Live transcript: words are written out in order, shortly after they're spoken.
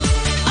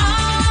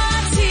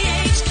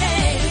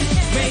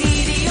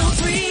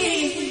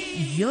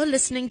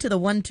listening to the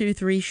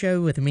 123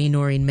 show with me,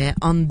 Noreen Mayer,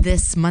 on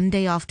this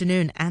Monday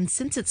afternoon. And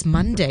since it's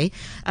Monday,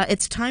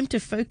 it's time to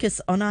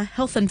focus on our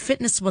health and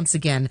fitness once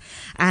again.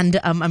 And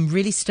I'm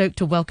really stoked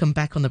to welcome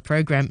back on the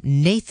program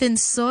Nathan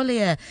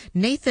Solier.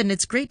 Nathan,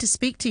 it's great to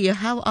speak to you.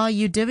 How are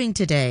you doing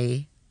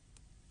today?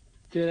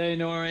 G'day,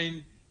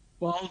 Noreen.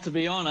 Well, to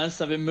be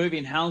honest, I've been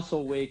moving house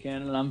all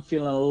weekend and I'm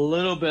feeling a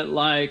little bit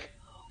like,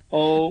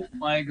 oh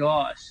my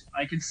gosh,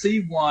 I can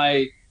see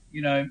why,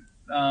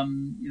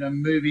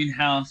 moving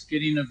house,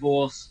 getting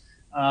divorced,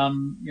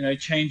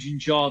 changing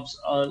jobs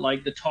are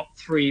like the top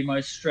three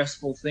most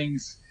stressful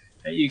things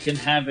that you can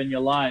have in your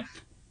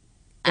life.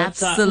 But,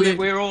 Absolutely.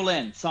 We're all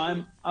in,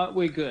 so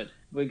we're good.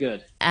 We're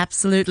good.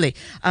 Absolutely.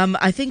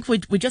 I think we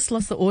just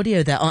lost the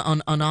audio there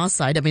on our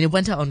side. I mean, it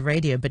went out on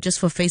radio, but just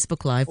for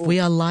Facebook Live, we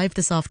are live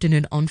this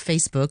afternoon on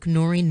Facebook,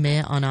 Noreen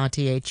Mayer on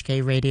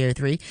RTHK Radio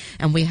 3,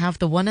 and we have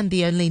the one and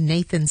the only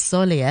Nathan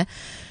Solier,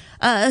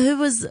 who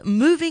was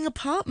moving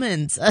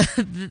apartments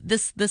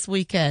this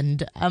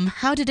weekend.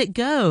 How did it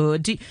go?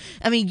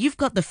 You've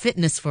got the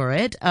fitness for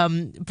it,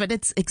 but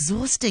it's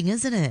exhausting,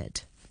 isn't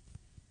it?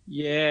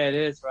 Yeah, it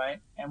is, right?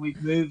 And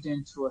we've moved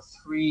into a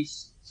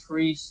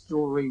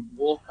three-story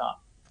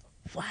walk-up.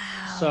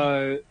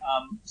 Wow.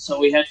 So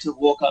we had to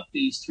walk up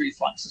these 3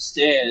 flights of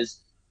stairs.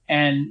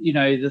 And,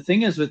 the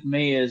thing is with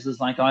me is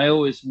like I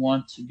always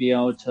want to be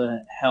able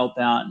to help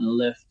out and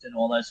lift and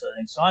all those sort of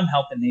things. So I'm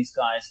helping these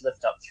guys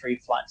lift up 3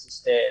 flights of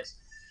stairs.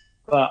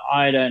 But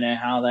I don't know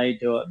how they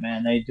do it,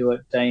 man. They do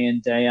it day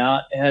in, day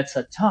out. It's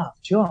a tough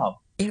job.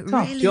 It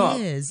really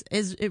is.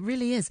 It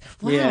really is.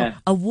 Wow. Yeah.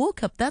 A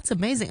walk-up, that's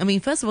amazing. I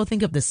mean, first of all,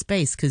 think of the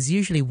space, because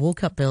usually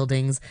walk-up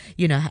buildings,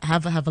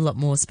 have a lot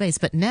more space.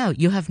 But now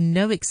you have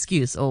no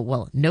excuse, or,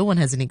 well, no one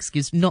has an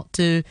excuse not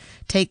to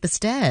take the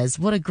stairs.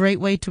 What a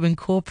great way to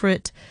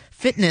incorporate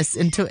fitness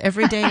into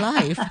everyday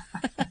life.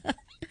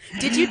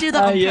 Did you do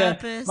that on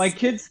purpose? My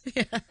kids,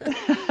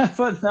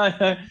 but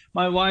no,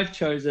 my wife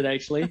chose it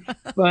actually.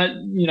 But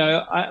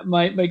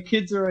my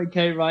kids are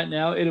okay right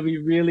now. It'll be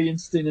really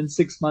interesting in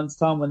 6 months'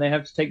 time when they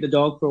have to take the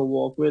dog for a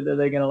walk. Whether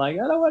they're going to I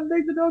don't want to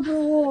take the dog for a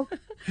walk.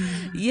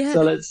 Yeah.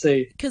 So let's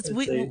see. Because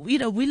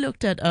we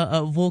looked at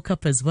a walk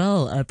up as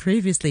well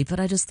previously, but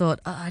I just thought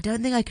I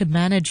don't think I could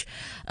manage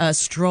a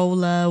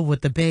stroller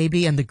with the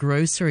baby and the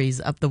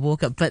groceries up the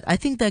walk up. But I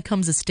think there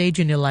comes a stage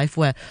in your life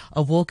where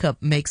a walk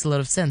up makes a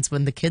lot of sense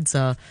when the kids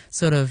are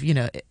sort of, you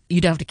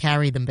don't have to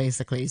carry them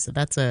basically. So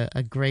that's a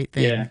great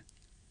thing. Yeah.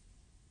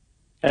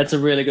 That's a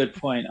really good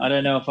point. I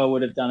don't know if I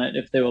would have done it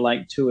if they were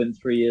like 2 and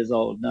 3 years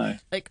old. No.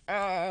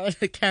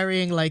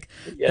 Carrying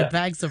the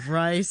bags of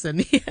rice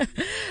and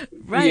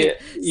right.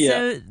 Yeah.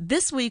 So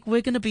this week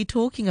we're going to be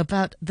talking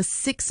about the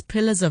 6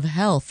 pillars of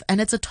health, and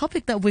it's a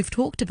topic that we've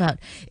talked about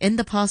in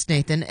the past,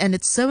 Nathan, and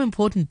it's so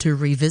important to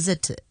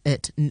revisit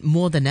it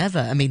more than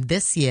ever. I mean,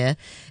 this year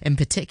in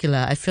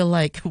particular, I feel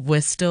like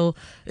we're still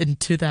in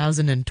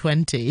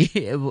 2020,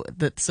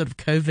 that sort of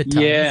COVID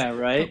times. Yeah,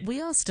 right. But we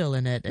are still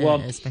in it,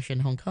 especially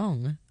in Hong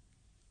Kong.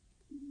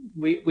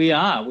 We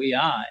are, and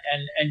I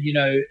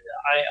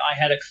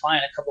had a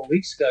client a couple of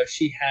weeks ago.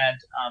 She had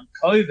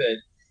COVID,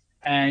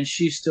 and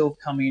she's still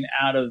coming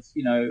out of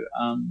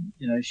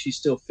she's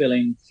still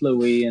feeling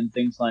flu-y and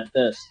things like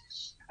this.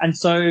 And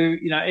so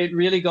it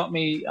really got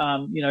me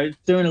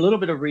doing a little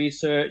bit of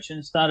research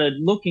and started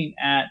looking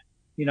at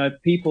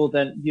people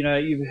that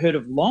you've heard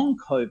of long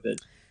COVID,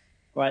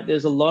 right?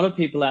 There's a lot of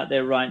people out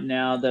there right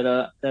now that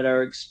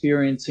are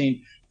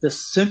experiencing the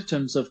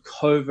symptoms of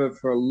COVID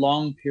for a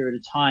long period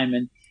of time,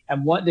 and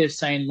what they're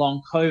saying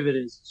long COVID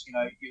is,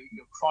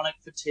 you're chronic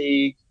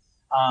fatigue,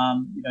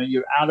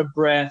 you're out of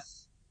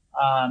breath,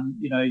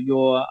 you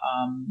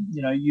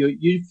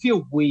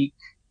feel weak,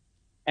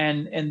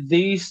 and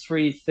these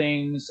 3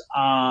 things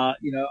are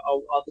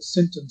the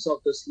symptoms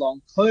of this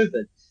long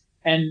COVID,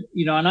 and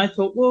and I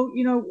thought, well,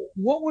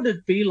 what would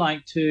it be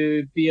like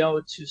to be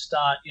able to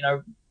start,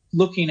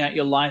 looking at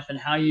your life and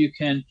how you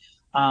can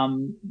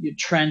you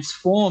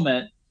transform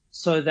it,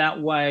 so that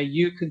way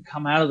you can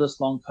come out of this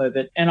long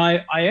COVID. And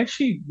I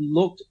actually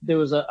looked, there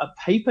was a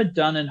paper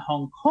done in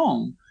Hong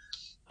Kong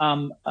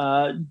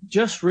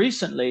just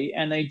recently,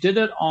 and they did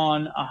it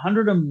on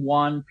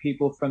 101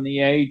 people from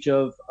the age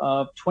of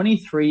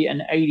 23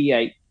 and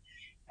 88.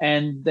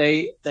 And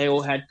they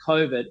all had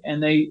COVID,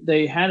 and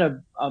they had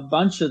a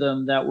bunch of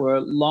them that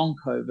were long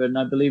COVID, and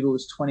I believe it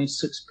was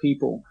 26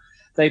 people.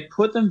 They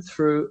put them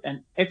through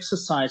an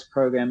exercise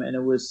program, and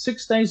it was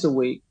 6 days a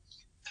week,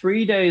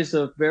 3 days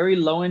of very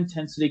low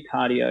intensity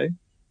cardio,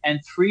 and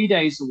 3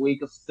 days a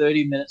week of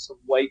 30 minutes of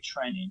weight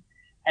training.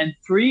 And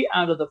 3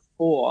 out of the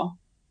 4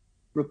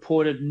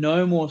 reported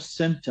no more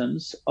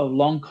symptoms of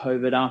long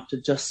COVID after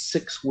just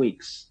 6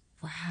 weeks.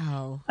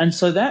 Wow. And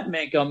so that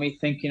got me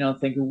thinking,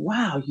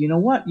 wow, you know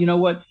what?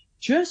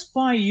 Just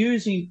by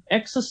using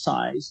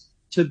exercise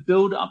to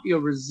build up your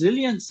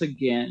resilience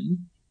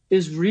again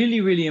is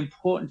really, really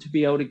important to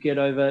be able to get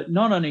over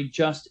not only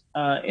just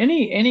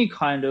any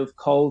kind of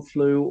cold,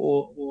 flu,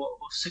 or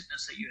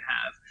sickness that you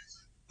have,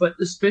 but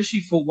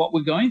especially for what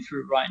we're going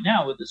through right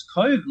now with this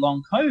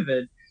long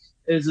COVID,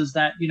 is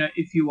that,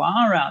 if you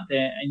are out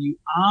there and you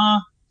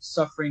are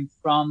suffering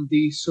from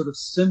these sort of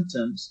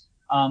symptoms,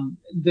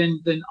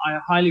 then I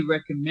highly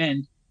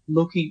recommend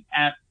looking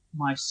at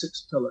my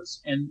 6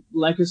 pillars. And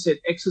like I said,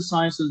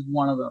 exercise is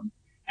one of them.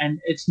 And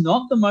it's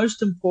not the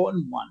most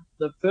important one.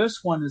 The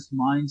first one is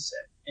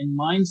mindset. And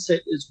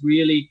mindset is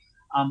really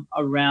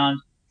around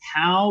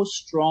how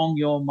strong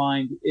your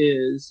mind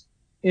is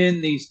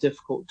in these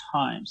difficult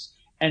times.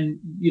 And,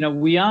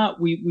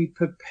 we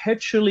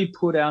perpetually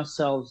put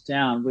ourselves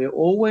down. We're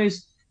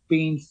always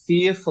being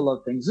fearful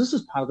of things. This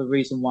is part of the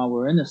reason why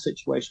we're in the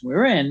situation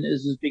we're in,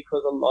 is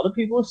because a lot of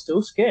people are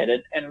still scared.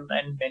 And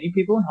many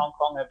people in Hong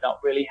Kong have not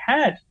really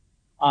had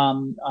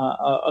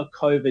a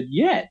COVID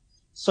yet.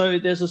 So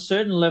there's a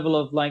certain level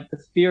of like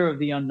the fear of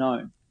the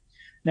unknown.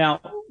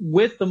 Now,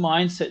 with the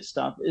mindset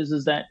stuff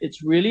is that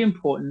it's really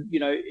important,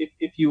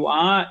 if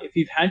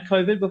you've had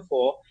COVID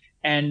before,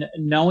 and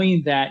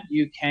knowing that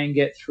you can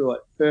get through it,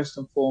 first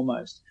and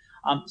foremost.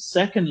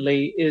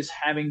 Secondly is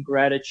having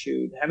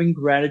gratitude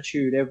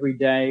every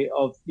day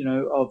of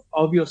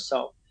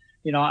yourself.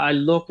 I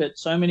look at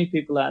so many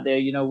people out there,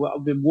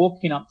 I've been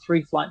walking up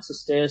 3 flights of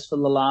stairs for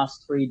the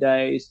last 3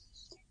 days,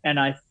 and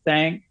I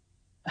thank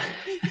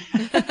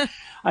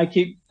I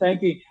keep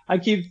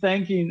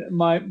thanking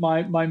my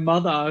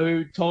mother,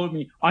 who told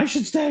me I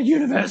should stay at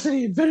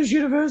university and finish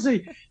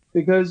university.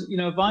 Because,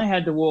 if I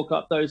had to walk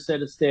up those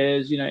set of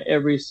stairs,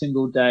 every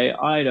single day,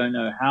 I don't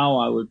know how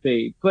I would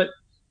be. But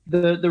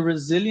the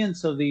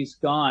resilience of these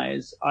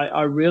guys,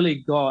 I really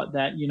got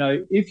that,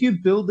 if you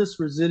build this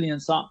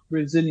resilience up,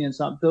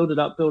 build it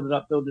up,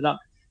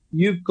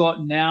 you've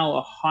got now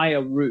a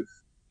higher roof.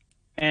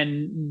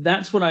 And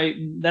that's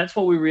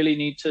what we really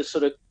need to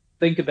sort of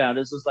think about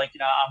is like,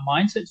 our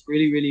mindset's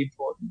really, really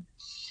important.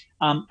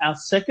 Our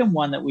second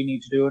one that we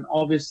need to do, and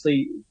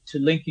obviously to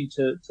linking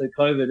to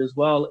COVID as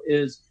well,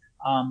 is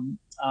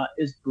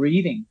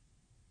breathing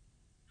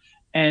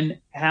and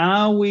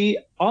how we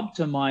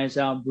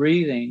optimize our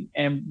breathing.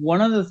 And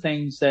one of the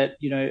things that,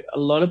 a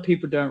lot of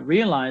people don't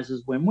realize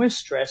is when we're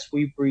stressed,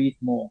 we breathe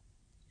more.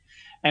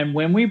 And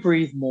when we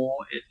breathe more,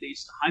 it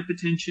leads to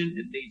hypertension,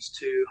 it leads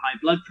to high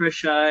blood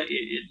pressure,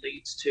 it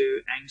leads to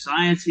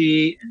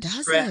anxiety and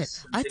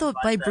stress. I thought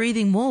by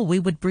breathing more, we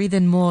would breathe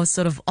in more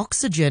sort of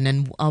oxygen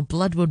and our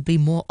blood would be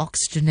more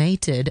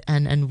oxygenated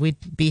and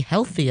we'd be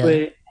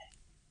healthier.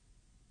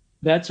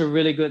 That's a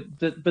really good,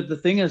 but the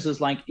thing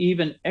is like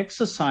even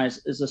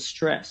exercise is a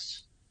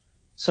stress.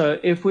 So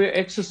if we're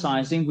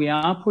exercising, we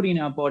are putting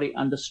our body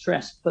under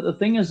stress. But the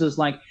thing is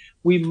like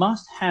we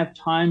must have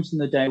times in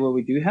the day where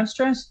we do have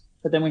stress,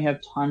 but then we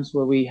have times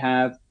where we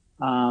have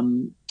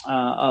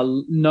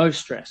no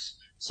stress.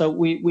 So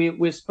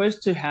we're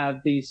supposed to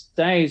have these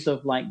days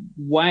of like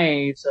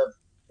waves of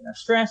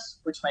stress,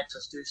 which makes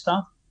us do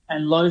stuff,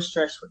 and low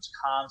stress, which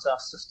calms our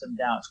system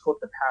down. It's called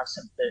the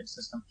parasympathetic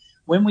system.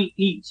 When we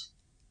eat,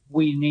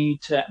 we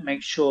need to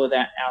make sure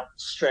that our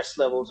stress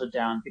levels are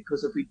down,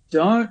 because if we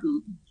don't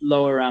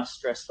lower our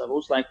stress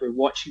levels, like we're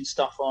watching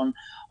stuff on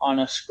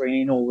a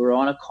screen, or we're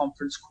on a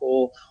conference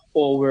call,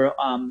 or we're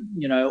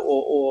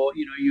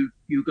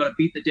you've got to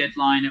beat the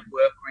deadline at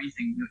work or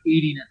anything, you're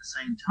eating at the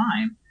same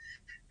time,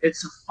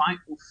 it's a fight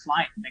or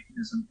flight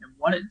mechanism. And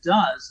what it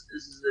does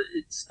is that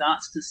it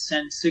starts to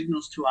send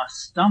signals to our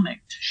stomach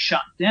to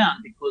shut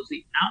down, because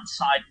the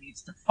outside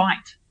needs to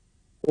fight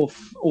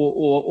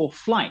or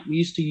flight. We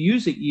used to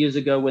use it years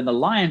ago when the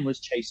lion was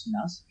chasing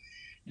us.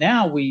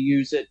 Now we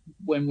use it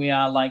when we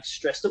are like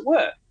stressed at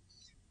work.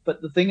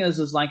 But the thing is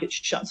like it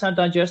shuts our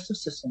digestive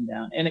system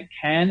down, and it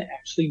can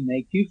actually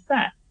make you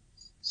fat.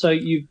 So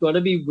you've got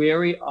to be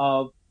wary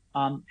of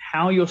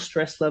how your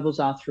stress levels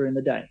are through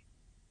the day.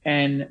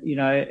 And,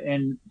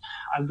 and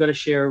I've got to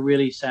share a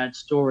really sad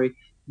story.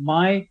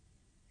 My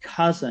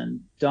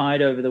cousin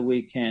died over the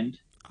weekend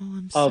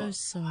of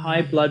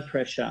high blood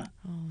pressure.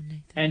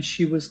 And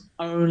she was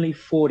only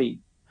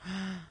 40,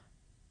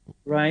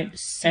 right?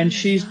 And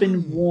she's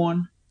been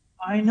warned.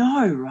 I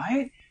know,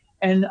 right?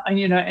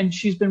 And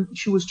she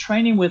was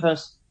training with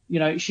us.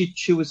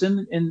 She was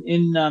in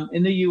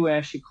the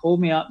US. She called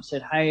me up and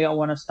said, "Hey, I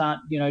want to start,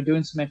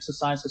 doing some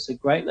exercise." I said,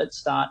 "Great, let's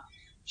start."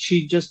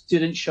 She just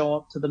didn't show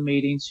up to the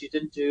meetings. She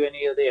didn't do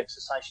any of the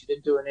exercise. She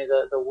didn't do any of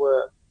the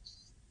work.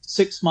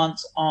 6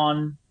 months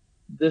on,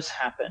 this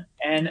happened,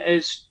 and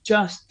it's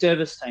just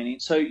devastating.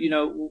 So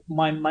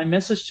my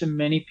message to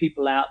many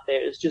people out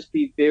there is just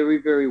be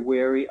very, very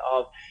wary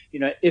of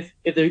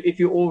if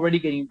you're already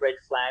getting red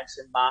flags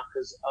and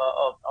markers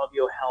of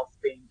your health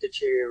being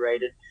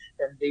deteriorated,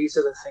 then these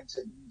are the things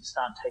that you need to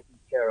start taking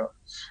care of.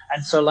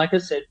 And so, like I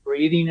said,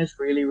 breathing is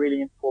really,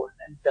 really important,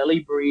 and belly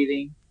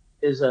breathing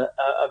is a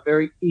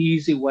very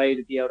easy way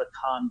to be able to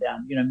calm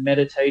down.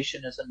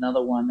 Meditation is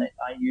another one that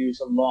I use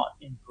a lot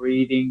in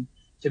breathing,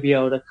 to be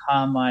able to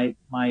calm my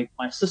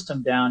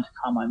system down, to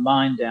calm my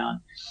mind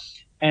down.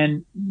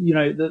 And,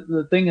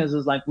 the thing is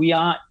like we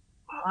are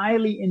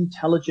highly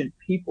intelligent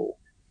people,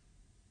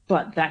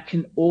 but that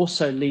can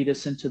also lead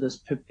us into this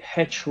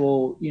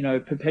perpetual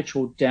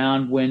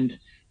downwind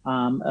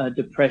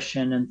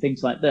depression and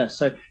things like this.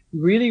 So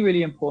really,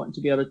 really important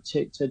to be able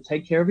to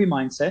take care of your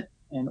mindset,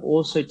 and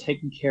also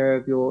taking care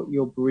of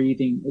your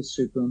breathing is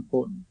super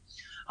important.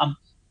 Um,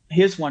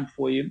 Here's one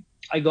for you.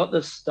 I got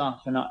this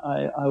stuff, and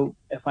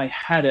if I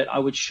had it, I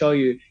would show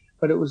you.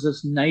 But it was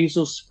this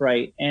nasal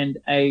spray, and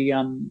I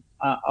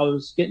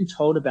was getting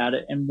told about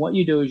it. And what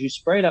you do is you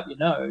spray it up your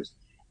nose,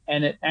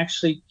 and it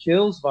actually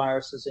kills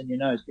viruses in your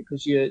nose,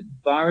 because your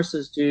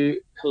viruses do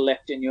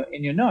collect in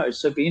your nose.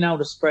 So being able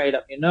to spray it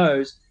up your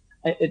nose,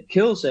 it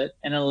kills it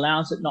and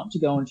allows it not to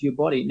go into your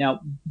body.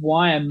 Now,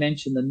 why I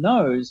mention the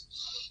nose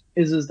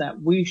is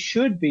that we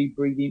should be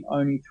breathing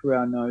only through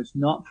our nose,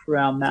 not through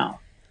our mouth.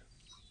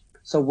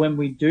 So when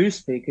we do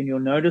speak, and you'll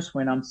notice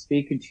when I'm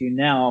speaking to you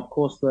now, of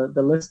course,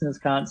 the listeners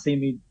can't see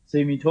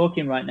me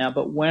talking right now,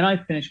 but when I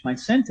finish my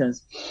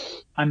sentence,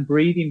 I'm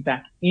breathing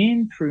back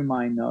in through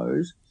my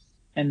nose,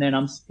 and then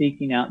I'm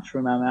speaking out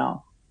through my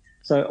mouth.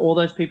 So all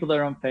those people that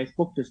are on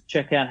Facebook, just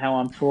check out how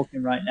I'm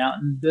talking right now.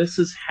 And this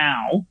is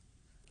how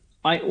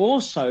I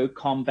also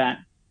combat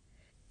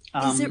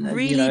Is it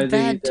really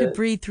bad to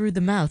breathe through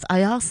the mouth?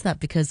 I ask that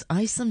because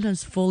I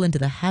sometimes fall into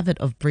the habit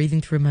of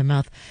breathing through my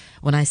mouth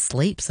when I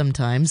sleep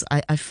sometimes.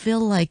 I feel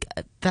like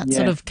that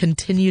sort of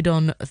continued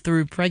on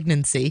through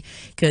pregnancy,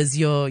 because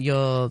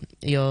your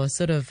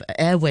sort of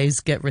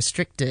airways get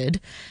restricted,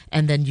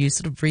 and then you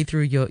sort of breathe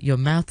through your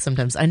mouth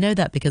sometimes. I know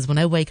that because when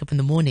I wake up in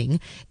the morning,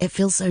 it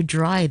feels so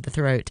dry, the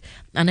throat.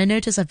 And I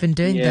notice I've been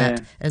doing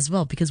that as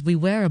well, because we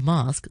wear a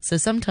mask. So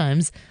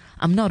sometimes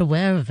I'm not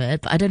aware of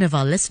it, but I don't know if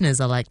our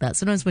listeners are like that.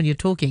 Sometimes when you're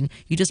talking,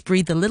 you just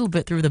breathe a little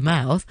bit through the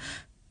mouth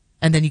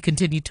and then you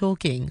continue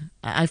talking.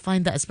 I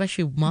find that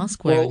especially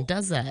mask wearing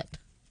does that.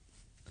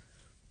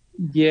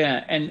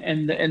 Yeah,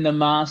 and the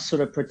mask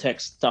sort of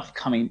protects stuff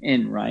coming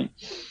in, right?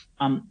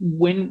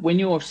 When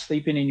you're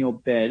sleeping in your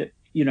bed,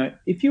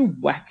 if you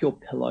whack your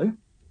pillow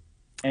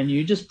and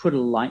you just put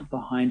a light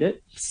behind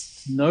it,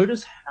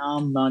 notice how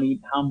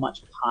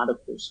much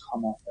particles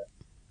come off it.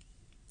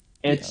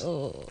 It's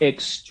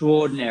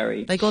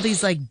extraordinary. Like all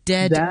these like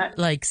dead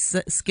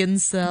skin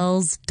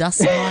cells,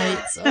 dust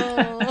mites.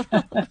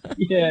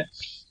 Yeah,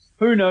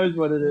 who knows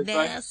what it is,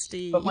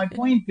 nasty. Right? But my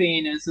point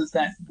being is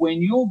that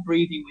when you're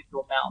breathing with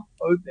your mouth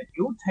open,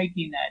 you're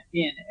taking that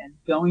in and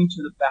going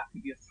to the back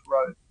of your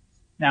throat.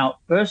 Now,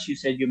 first you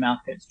said your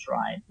mouth gets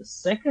dry. The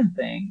second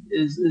thing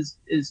is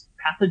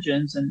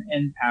pathogens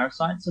and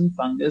parasites and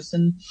fungus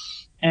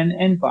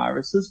and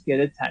viruses get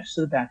attached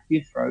to the back of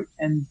your throat,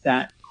 and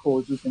that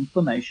causes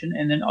inflammation,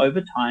 and then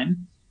over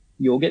time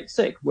you'll get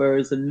sick.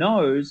 Whereas the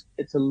nose,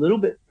 it's a little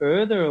bit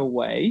further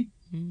away,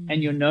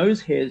 and your nose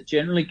hairs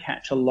generally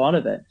catch a lot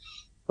of it.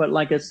 But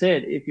like I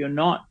said, if you're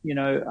not,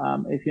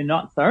 if you're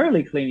not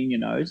thoroughly cleaning your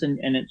nose, and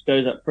it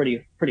goes up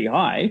pretty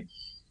high,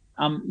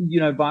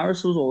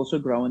 viruses will also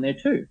grow in there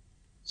too.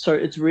 So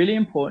it's really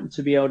important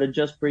to be able to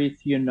just breathe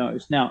through your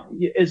nose. Now,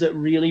 is it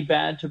really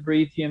bad to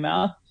breathe through your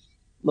mouth?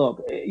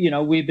 Look,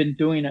 we've been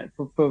doing it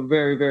for a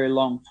very, very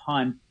long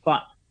time,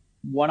 but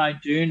what I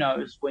do know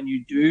is when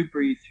you do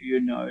breathe through your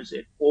nose,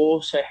 it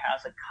also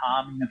has a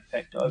calming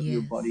effect over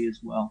your body as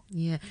well.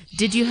 Yeah.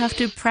 Did you have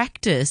to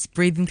practice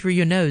breathing through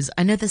your nose?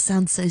 I know this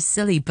sounds so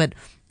silly, but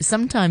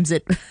sometimes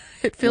it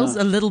feels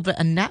a little bit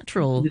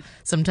unnatural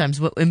sometimes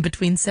in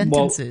between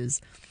sentences.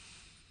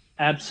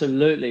 Well,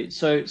 absolutely.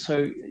 So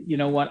you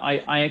know what?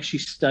 I actually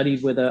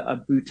studied with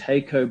a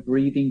Buteyko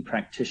breathing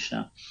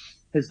practitioner.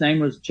 His name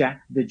was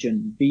Jack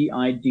Vidgen,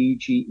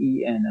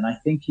 Vidgen, and I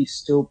think he's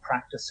still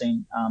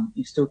practicing.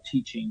 He's still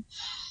teaching,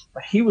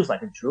 but he was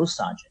like a drill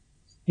sergeant.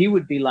 He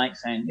would be like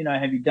saying,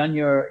 have you done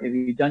your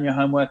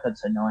homework? I'd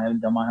say, no, I haven't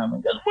done my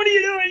homework. He goes, what are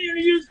you doing?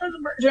 You're supposed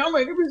to practice your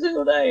homework every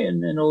single day,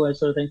 and all those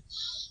sort of things.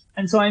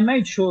 And so I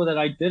made sure that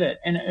I did it,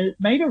 and it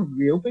made a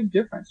real big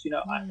difference.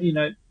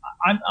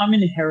 I'm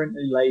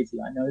inherently lazy.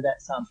 I know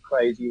that sounds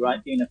crazy,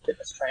 right? Being a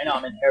fitness trainer,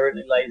 I'm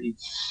inherently lazy,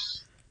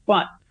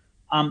 but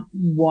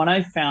what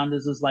I found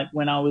is like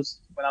when I was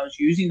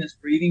using this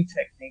breathing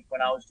technique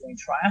when I was doing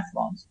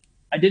triathlons,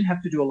 I didn't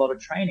have to do a lot of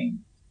training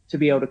to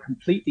be able to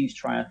complete these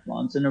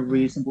triathlons in a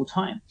reasonable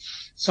time.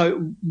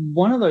 So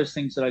one of those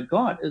things that I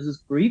got is this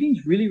breathing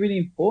is really, really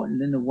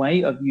important in the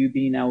way of you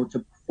being able to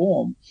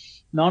perform,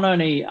 not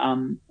only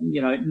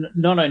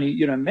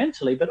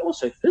mentally, but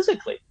also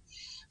physically.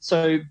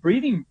 So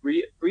breathing,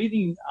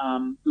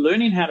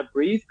 learning how to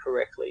breathe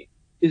correctly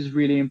is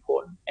really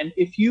important. And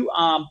if you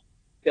are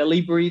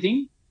belly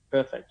breathing,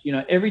 perfect.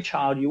 Every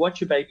child, you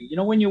watch your baby.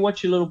 When you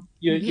watch your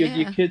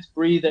kids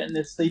breathe and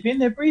they're sleeping,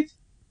 they breathe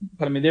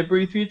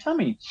through your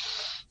tummy.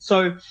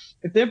 So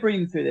if they're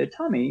breathing through their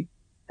tummy,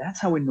 that's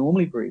how we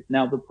normally breathe.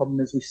 Now the problem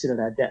is we sit at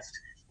our desk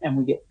and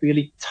we get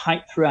really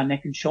tight through our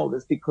neck and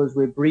shoulders because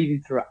we're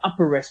breathing through our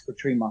upper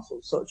respiratory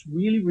muscles. So it's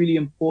really, really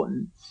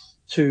important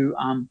to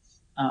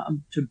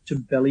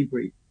belly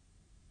breathe,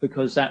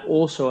 because that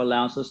also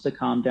allows us to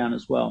calm down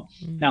as well.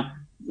 Now,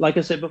 like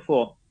I said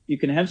before, you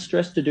can have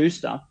stress to do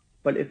stuff,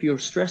 but if you're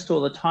stressed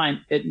all the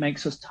time, it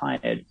makes us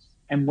tired.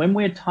 And when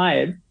we're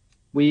tired,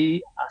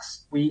 we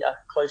are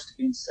close to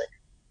being sick.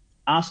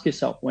 Ask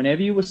yourself,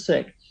 whenever you were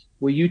sick,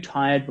 were you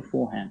tired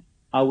beforehand?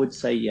 I would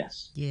say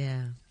yes.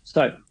 Yeah.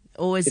 So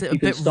Always if a you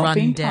can bit stop run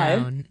being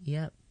tired, down.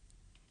 Yep.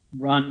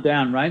 run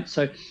down, right?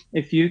 So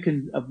if you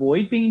can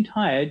avoid being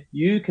tired,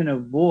 you can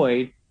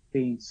avoid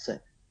being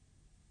sick.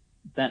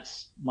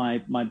 That's my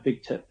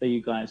big tip for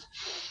you guys.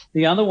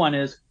 The other one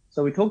is,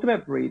 so we talked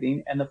about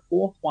breathing, and the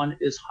fourth one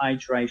is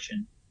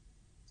hydration.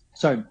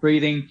 So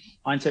breathing,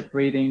 mindset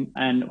breathing,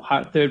 and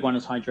third one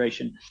is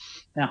hydration.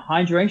 Now,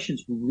 hydration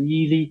is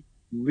really,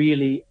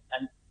 really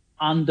an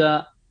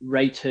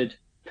underrated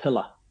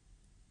pillar.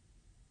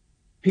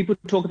 People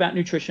talk about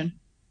nutrition,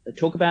 they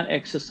talk about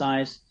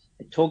exercise,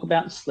 they talk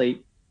about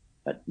sleep,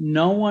 but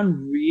no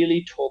one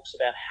really talks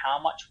about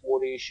how much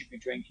water you should be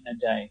drinking a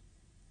day.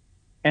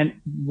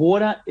 And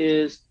water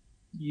is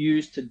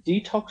used to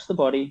detox the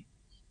body.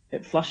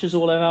 It flushes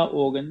all of our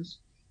organs.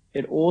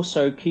 It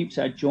also keeps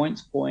our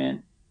joints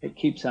buoyant. It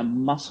keeps our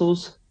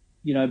muscles,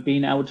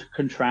 being able to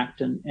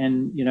contract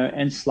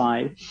and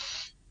slide.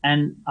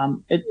 And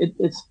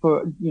it's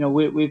for,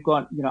 we've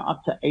got,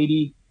 up to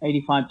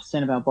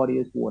 85% of our body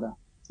is water.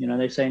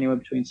 They say anywhere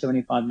between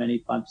 75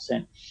 and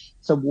 85%.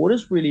 So water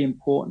is really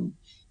important.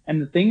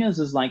 And the thing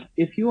is like,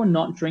 if you are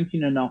not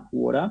drinking enough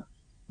water,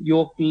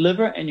 your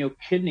liver and your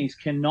kidneys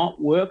cannot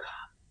work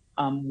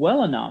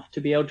well enough to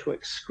be able to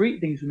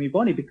excrete things from your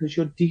body because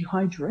you're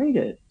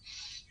dehydrated.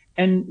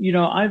 And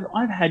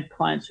I've had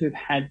clients who've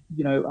had he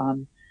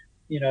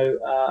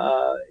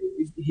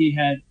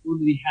had, what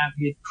did he have?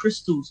 He had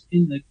crystals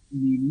in the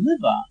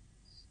liver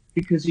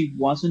because he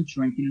wasn't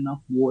drinking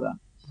enough water.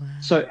 Wow.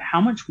 So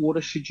how much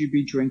water should you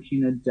be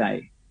drinking a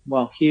day?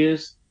 Well,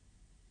 here's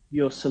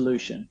your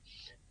solution.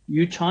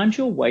 You times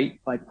your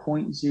weight by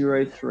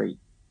 0.03.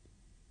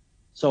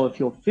 So if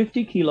you're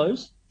 50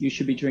 kilos, you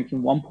should be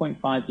drinking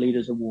 1.5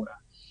 liters of water.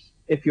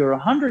 If you're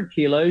 100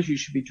 kilos, you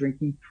should be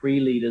drinking 3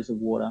 liters of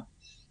water.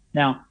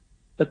 Now,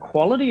 the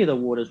quality of the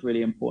water is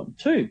really important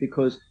too,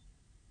 because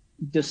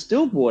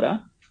distilled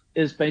water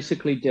is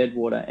basically dead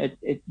water.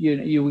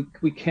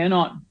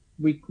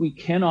 We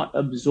cannot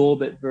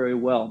absorb it very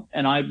well.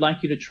 And I'd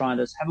like you to try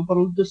this. Have a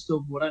bottle of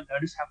distilled water.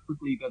 Notice how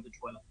quickly you go to the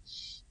toilet.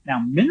 Now,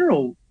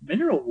 mineral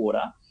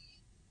water,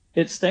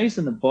 it stays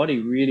in the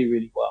body really,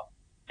 really well.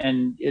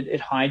 And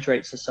it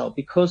hydrates the cell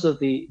because of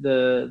the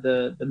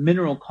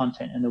mineral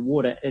content in the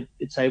water.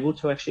 It's able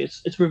to actually,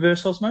 it's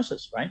reverse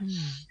osmosis, right?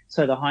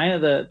 So the higher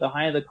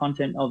the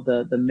content of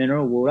the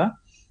mineral water,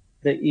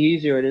 the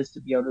easier it is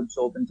to be able to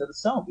absorb into the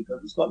cell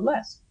because it's got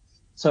less.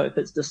 So if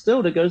it's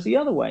distilled, it goes the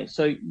other way.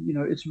 So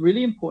it's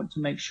really important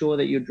to make sure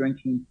that you're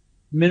drinking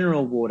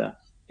mineral water.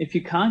 If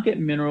you can't get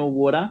mineral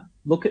water,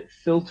 look at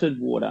filtered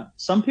water.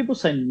 Some people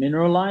say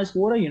mineralized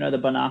water, the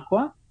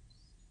Bonaqua,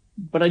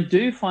 but I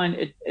do find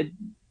it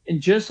and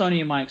just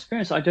only in my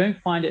experience, I don't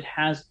find it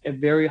has a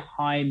very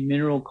high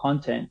mineral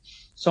content.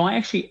 So I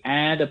actually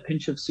add a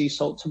pinch of sea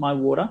salt to my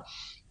water,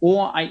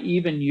 or I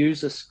even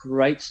use this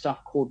great stuff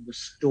called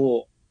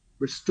Restore.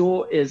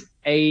 Restore is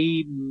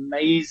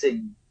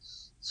amazing.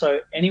 So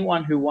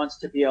anyone who wants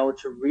to be able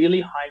to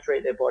really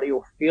hydrate their body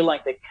or feel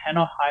like they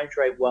cannot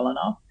hydrate well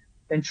enough,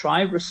 then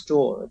try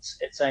Restore.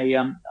 It's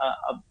a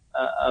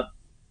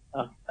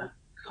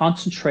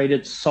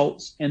concentrated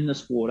salts in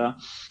this water,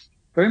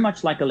 very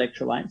much like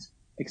electrolytes,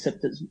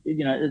 except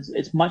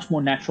it's much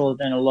more natural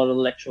than a lot of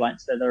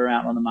electrolytes that are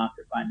out on the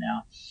market right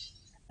now.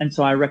 And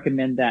so I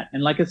recommend that.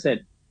 And like I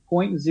said,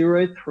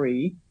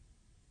 0.03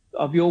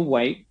 of your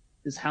weight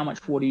is how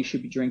much water you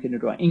should be drinking a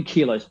day, in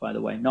kilos, by the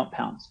way, not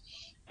pounds.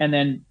 And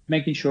then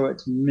making sure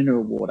it's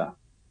mineral water.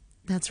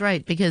 That's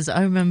right, because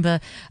I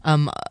remember,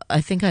 I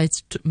think I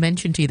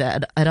mentioned to you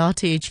that at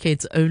RTHK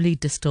it's only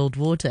distilled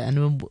water,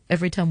 and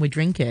every time we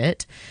drink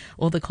it,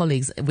 all the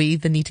colleagues, we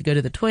either need to go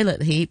to the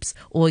toilet heaps,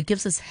 or it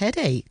gives us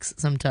headaches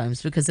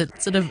sometimes because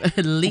it sort of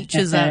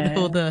leaches out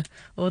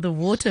all the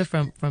water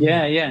from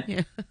yeah, it.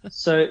 yeah.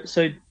 So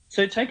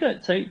take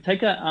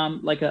a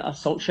like a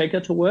salt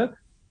shaker to work.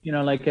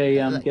 Like a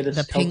get a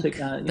the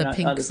Celtic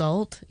pink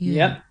salt.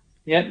 Yeah.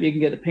 Yep. You can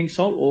get the pink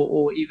salt,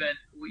 or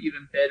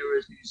even better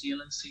is New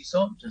Zealand sea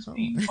salt. Just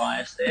being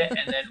biased there,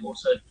 and then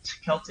also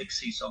Celtic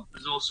sea salt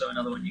is also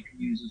another one you can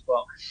use as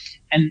well.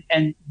 And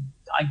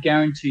I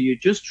guarantee you,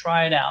 just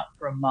try it out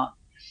for a month.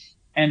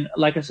 And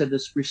like I said,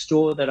 this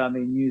Restore that I've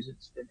been using,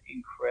 it's been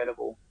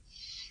incredible.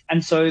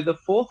 And so the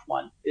fourth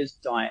one is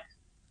diet,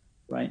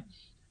 right?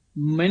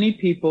 Many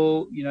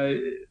people,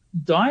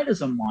 diet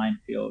is a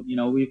minefield.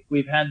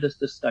 We've had this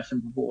discussion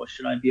before.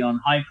 Should I be on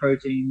high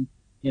protein,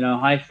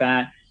 high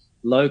fat,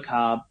 low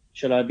carb?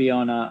 Should I be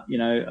on a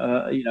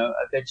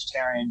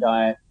vegetarian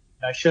diet?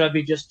 Should I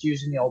be just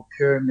using the old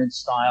pyramid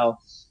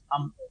style?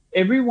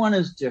 Everyone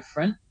is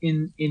different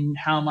in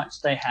how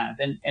much they have.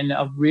 And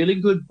a really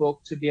good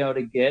book to be able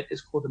to get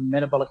is called The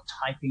Metabolic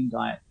Typing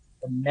Diet.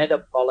 The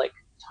Metabolic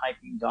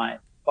Typing Diet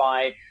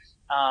by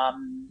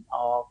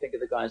I'll think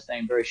of the guy's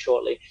name very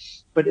shortly,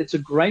 but it's a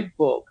great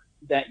book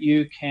that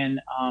you can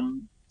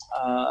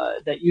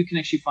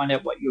actually find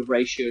out what your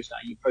ratios are,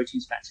 your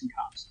proteins, fats, and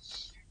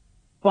carbs.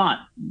 But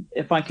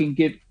if I can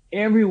give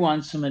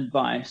everyone some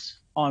advice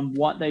on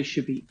what they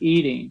should be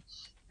eating,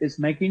 is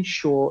making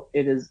sure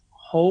it is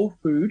whole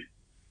food,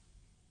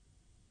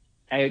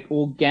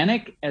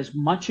 organic as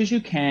much as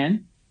you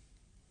can.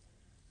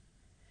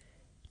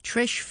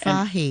 Trish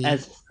And Fahey.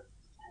 as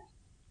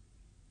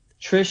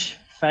Trish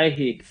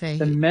Fahey, the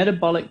Fahey.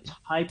 metabolic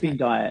typing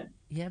diet.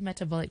 Yeah,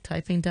 metabolic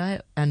typing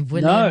diet. And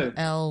William No,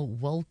 L.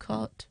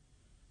 Walcott.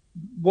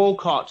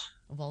 Walcott.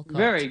 Walcott,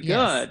 Very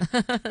yes.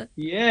 good.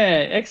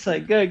 Yeah,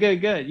 excellent.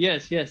 Good.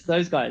 Yes,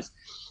 those guys.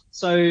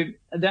 So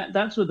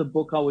that's what the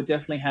book I would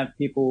definitely have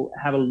people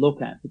have a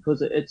look at,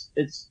 because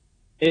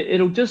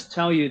it'll just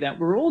tell you that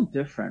we're all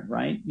different,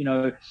 right? You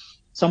know,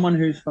 someone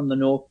who's from the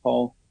North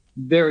Pole,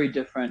 very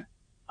different,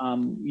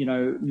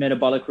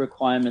 metabolic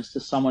requirements to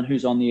someone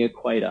who's on the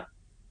equator,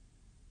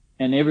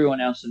 and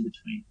everyone else in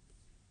between.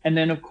 And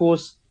then, of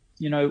course,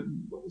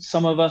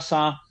 some of us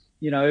are,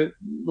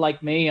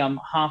 like me, I'm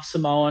half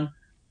Samoan,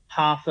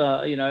 half,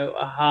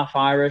 half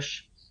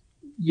Irish.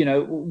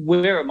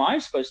 Where am I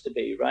supposed to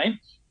be, right?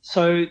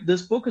 So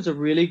this book is a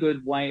really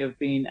good way of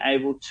being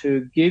able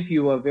to give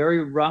you a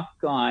very rough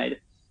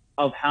guide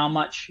of how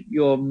much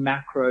your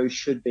macros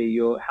should be,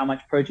 how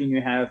much protein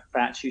you have,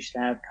 fats you should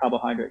have,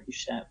 carbohydrate you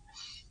should have.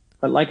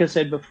 But like I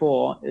said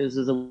before, is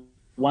the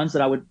ones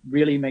that I would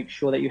really make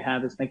sure that you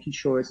have is making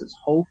sure it's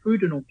whole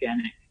food and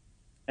organic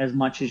as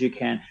much as you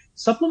can.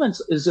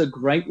 Supplements is a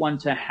great one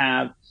to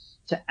have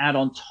to add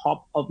on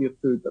top of your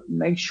food, but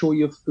make sure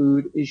your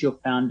food is your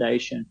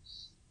foundation.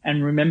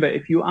 And remember,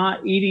 if you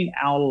are eating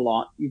out a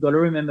lot, you've got to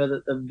remember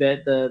that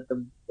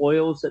the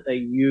oils that they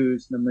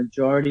use the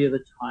majority of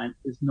the time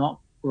is not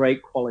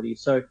great quality.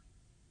 So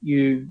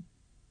you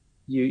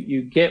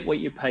get what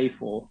you pay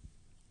for.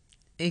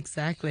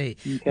 Exactly.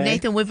 Okay?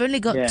 Nathan, we've only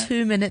got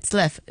 2 minutes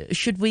left.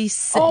 Should we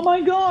say? Oh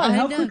my God,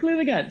 how know. quickly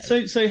they get.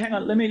 So hang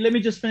on, let me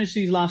just finish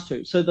these last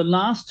two. So the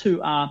last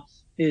two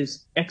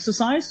is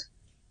exercise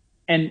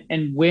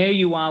and where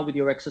you are with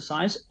your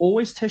exercise.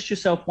 Always test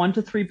yourself 1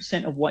 to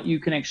 3% of what you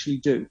can actually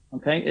do.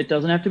 Okay. It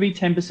doesn't have to be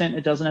 10%.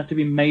 It doesn't have to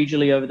be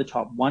majorly over the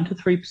top. 1 to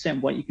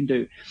 3% what you can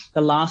do.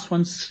 The last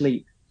one's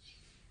sleep.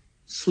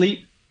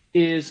 Sleep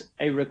is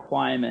a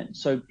requirement.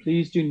 So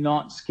please do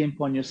not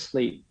skimp on your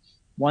sleep.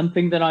 One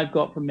thing that I've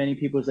got from many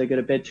people is they go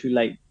to bed too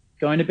late.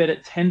 Going to bed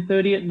at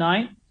 10:30 at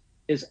night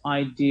is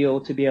ideal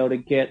to be able to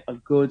get a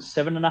good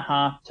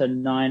 7.5 to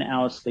 9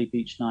 hours sleep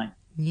each night.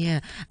 Yeah,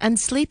 and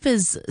sleep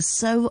is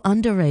so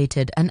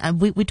underrated. And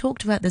we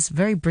talked about this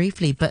very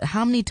briefly, but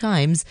how many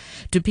times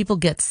do people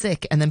get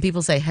sick and then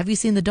people say, have you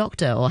seen the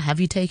doctor or have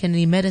you taken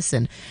any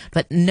medicine?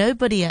 But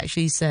nobody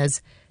actually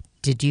says,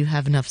 did you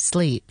have enough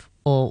sleep?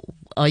 Or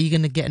are you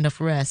going to get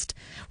enough rest?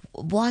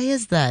 Why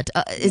is that?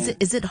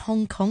 Is it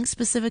Hong Kong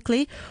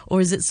specifically,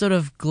 or is it sort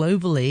of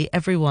globally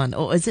everyone,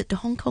 or is it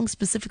Hong Kong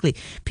specifically?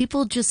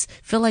 People just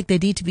feel like they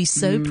need to be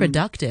so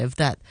productive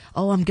that,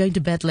 oh, I'm going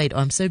to bed late, or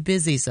I'm so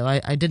busy, so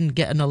I didn't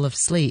get enough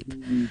sleep.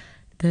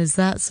 There's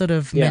that sort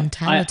of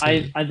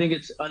mentality. I think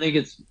it's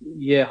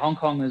Hong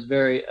Kong is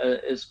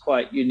is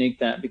quite unique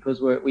that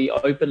because we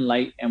open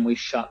late and we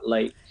shut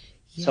late.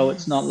 Yes. So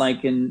it's not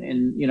like in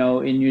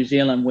New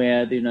Zealand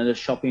where the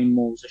shopping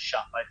malls are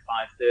shut by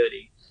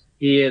 5:30.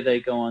 Here they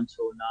go on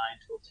till 9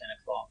 till 10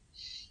 o'clock.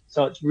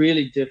 So it's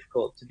really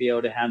difficult to be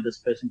able to have this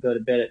person go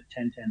to bed at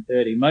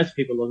 10:30. Most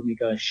people look at me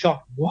go,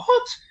 shocked,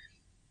 what?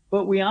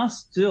 But we are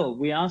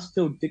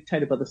still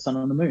dictated by the sun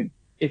and the moon.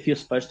 If you're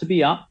supposed to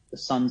be up, the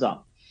sun's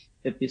up.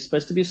 If you're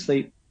supposed to be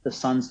asleep, the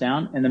sun's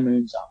down and the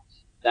moon's up.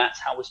 That's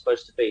how we're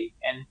supposed to be.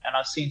 And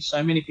I've seen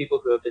so many people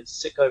who have been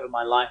sick over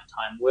my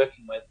lifetime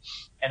working with,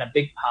 and a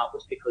big part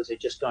was because they're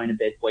just going to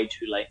bed way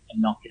too late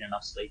and not getting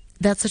enough sleep.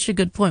 That's such a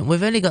good point.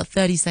 We've only got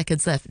 30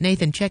 seconds left.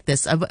 Nathan, check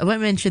this. I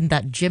won't mention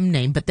that gym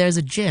name, but there's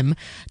a gym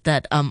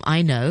that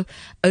I know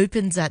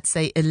opens at,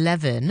 say,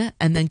 11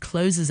 and then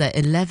closes at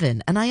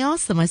 11. And I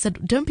asked them, I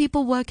said, don't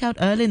people work out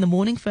early in the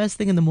morning, first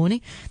thing in the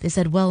morning? They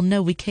said, well,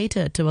 no, we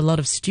cater to a lot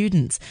of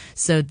students.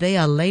 So they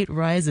are late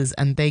risers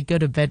and they go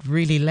to bed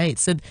really late.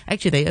 So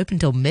actually, they open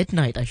till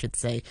midnight, I should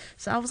say.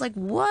 So I was like,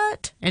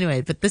 what?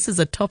 Anyway, but this is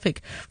a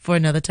topic for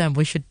another time.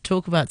 We should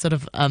talk about sort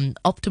of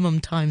optimum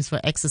times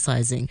for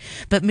exercising.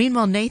 But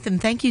meanwhile, Nathan,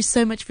 thank you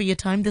so much for your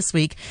time this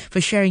week,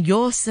 for sharing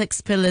your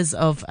 6 pillars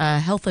of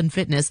health and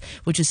fitness,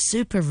 which is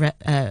super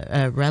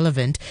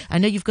relevant. I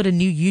know you've got a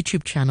new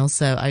YouTube channel,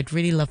 so I'd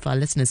really love for our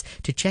listeners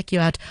to check you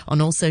out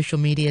on all social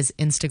medias,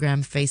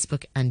 Instagram,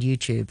 Facebook, and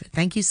YouTube.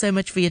 Thank you so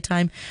much for your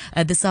time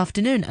this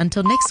afternoon.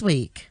 Until next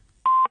week.